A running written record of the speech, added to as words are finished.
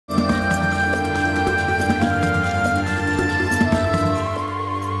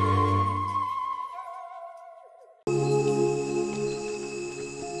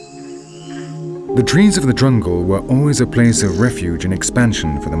The trees of the jungle were always a place of refuge and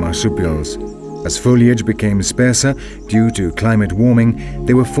expansion for the marsupials. As foliage became sparser due to climate warming,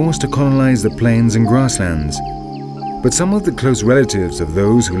 they were forced to colonize the plains and grasslands. But some of the close relatives of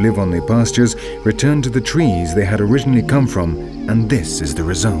those who live on the pastures returned to the trees they had originally come from, and this is the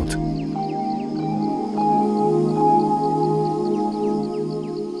result.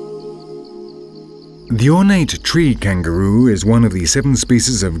 The ornate tree kangaroo is one of the 7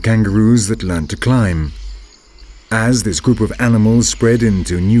 species of kangaroos that learned to climb. As this group of animals spread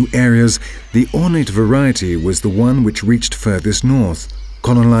into new areas, the ornate variety was the one which reached furthest north,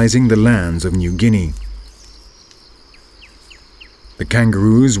 colonizing the lands of New Guinea. The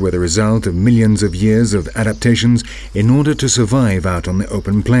kangaroos were the result of millions of years of adaptations in order to survive out on the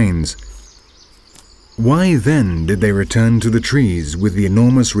open plains. Why then did they return to the trees with the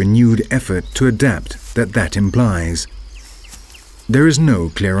enormous renewed effort to adapt that implies? There is no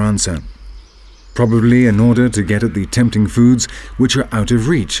clear answer. Probably in order to get at the tempting foods which are out of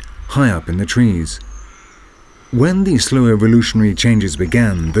reach, high up in the trees. When the slow evolutionary changes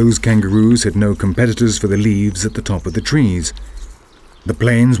began, those kangaroos had no competitors for the leaves at the top of the trees. The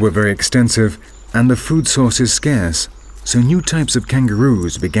plains were very extensive and the food sources scarce, so new types of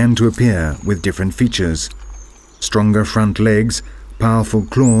kangaroos began to appear with different features. Stronger front legs, powerful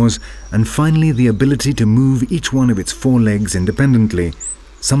claws, and finally the ability to move each one of its 4 legs independently,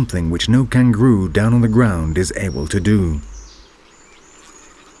 something which no kangaroo down on the ground is able to do.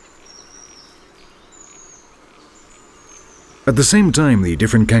 At the same time, the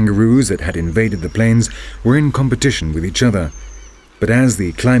different kangaroos that had invaded the plains were in competition with each other. But as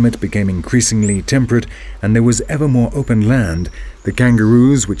the climate became increasingly temperate and there was ever more open land, the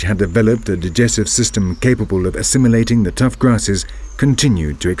kangaroos, which had developed a digestive system capable of assimilating the tough grasses,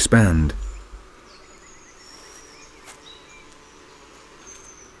 continued to expand.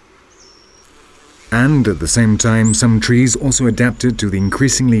 And at the same time, some trees also adapted to the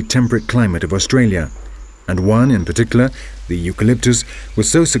increasingly temperate climate of Australia. And one in particular, the eucalyptus, was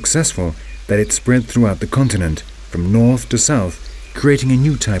so successful that it spread throughout the continent, from north to south, creating a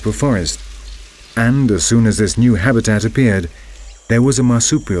new type of forest. And as soon as this new habitat appeared, there was a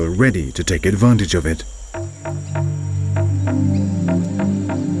marsupial ready to take advantage of it.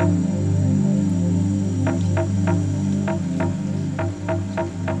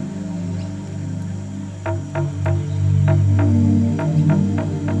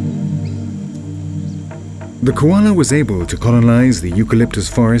 The koala was able to colonize the eucalyptus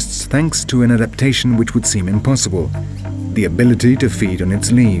forests thanks to an adaptation which would seem impossible: the ability to feed on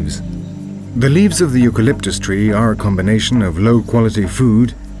its leaves. The leaves of the eucalyptus tree are a combination of low-quality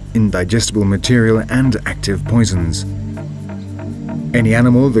food, indigestible material, and active poisons. Any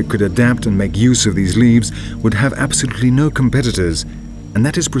animal that could adapt and make use of these leaves would have absolutely no competitors, and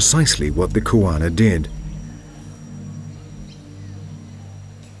that is precisely what the koala did.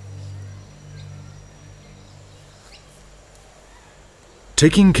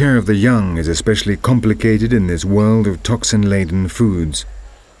 Taking care of the young is especially complicated in this world of toxin-laden foods.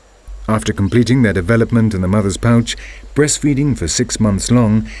 After completing their development in the mother's pouch, breastfeeding for 6 months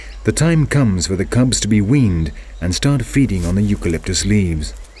long, the time comes for the cubs to be weaned and start feeding on the eucalyptus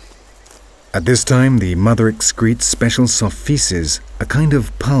leaves. At this time, the mother excretes special soft feces, a kind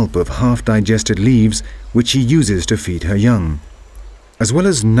of pulp of half-digested leaves which she uses to feed her young. As well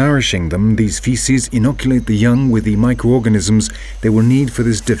as nourishing them, these feces inoculate the young with the microorganisms they will need for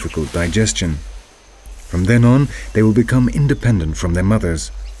this difficult digestion. From then on, they will become independent from their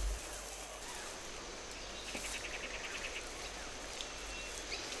mothers.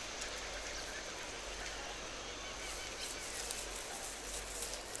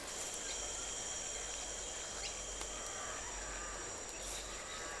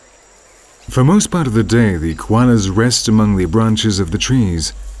 For most part of the day, the koalas rest among the branches of the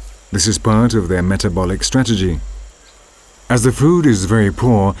trees. This is part of their metabolic strategy. As the food is very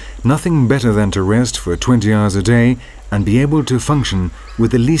poor, nothing better than to rest for 20 hours a day and be able to function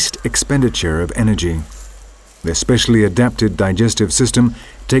with the least expenditure of energy. Their specially adapted digestive system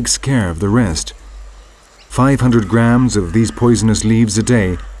takes care of the rest. 500 grams of these poisonous leaves a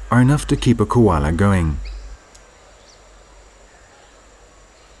day are enough to keep a koala going.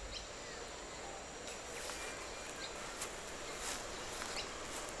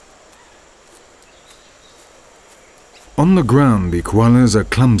 On the ground, the koalas are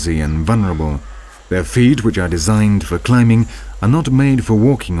clumsy and vulnerable. Their feet, which are designed for climbing, are not made for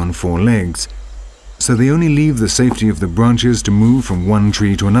walking on 4 legs. So they only leave the safety of the branches to move from one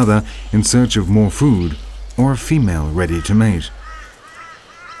tree to another in search of more food or a female ready to mate.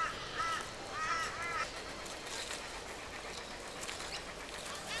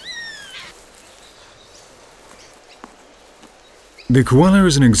 The koala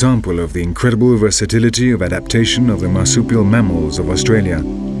is an example of the incredible versatility of adaptation of the marsupial mammals of Australia.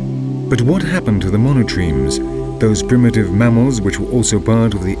 But what happened to the monotremes, those primitive mammals which were also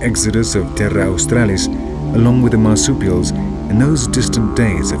part of the exodus of Terra Australis, along with the marsupials, in those distant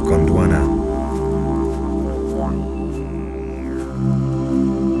days of Gondwana?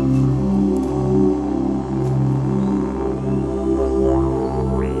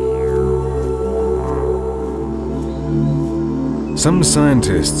 Some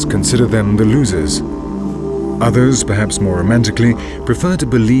scientists consider them the losers. Others, perhaps more romantically, prefer to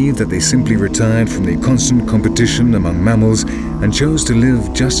believe that they simply retired from the constant competition among mammals and chose to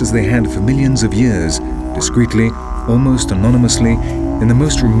live just as they had for millions of years, discreetly, almost anonymously, in the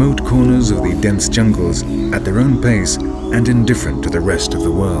most remote corners of the dense jungles, at their own pace and indifferent to the rest of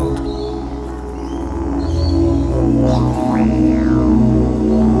the world.